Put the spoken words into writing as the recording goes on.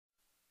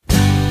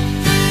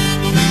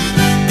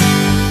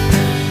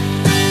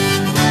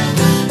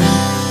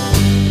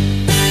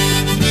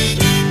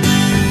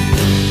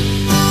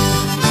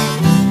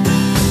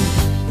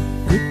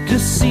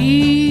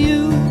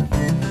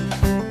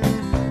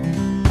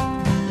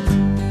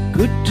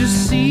Good to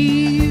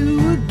see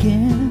you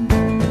again.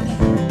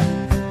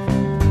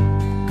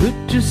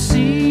 Good to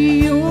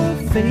see your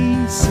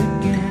face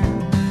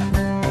again.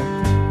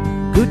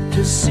 Good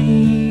to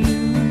see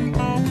you.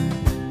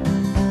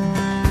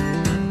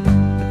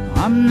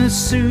 I'm the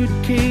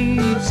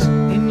suitcase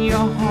in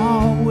your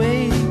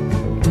hallway.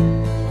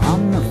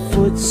 I'm the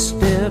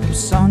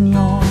footsteps on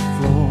your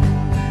floor.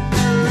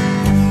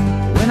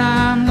 When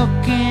I'm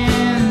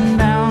looking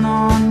down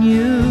on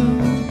you,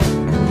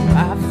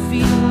 I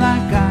feel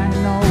like I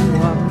know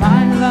what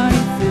my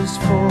life is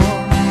for.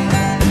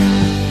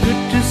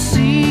 Good to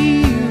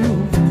see you.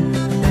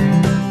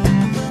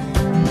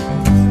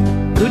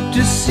 Good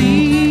to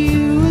see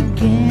you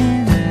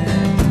again.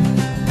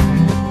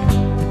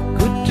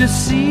 Good to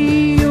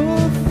see your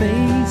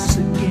face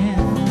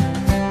again.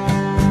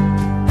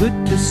 Good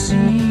to see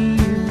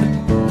you.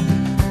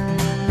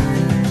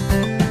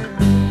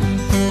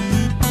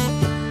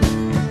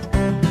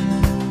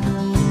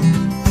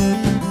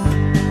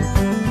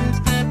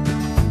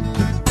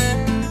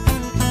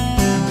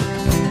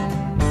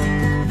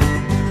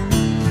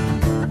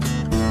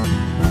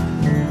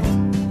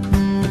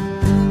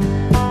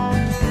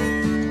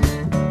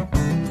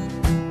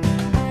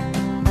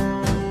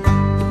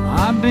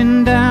 I've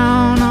been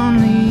down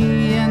on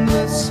the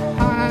endless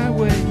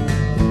highway.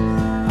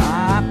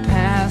 I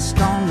passed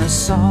on the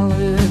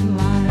solid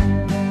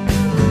line.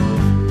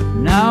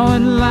 Now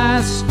at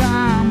last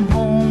I'm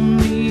home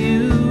to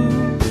you.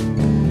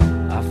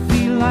 I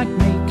feel like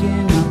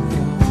making up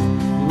for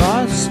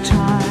lost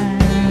time.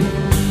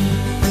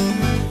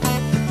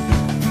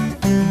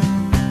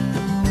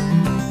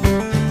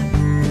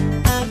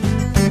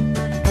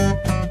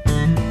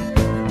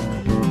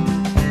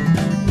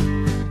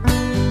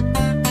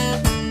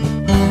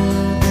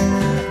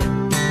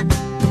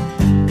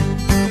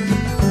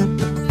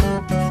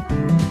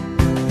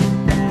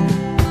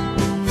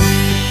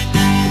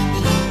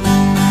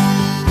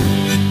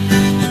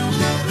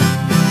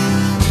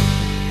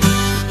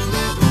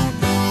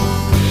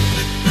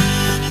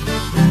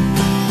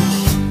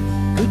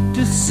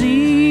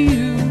 See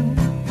you.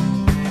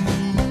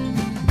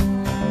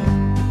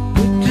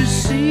 Good to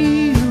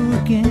see you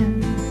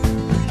again.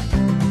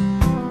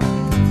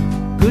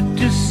 Good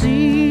to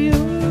see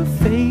your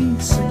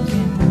face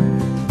again.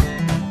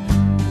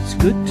 It's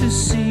good to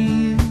see you.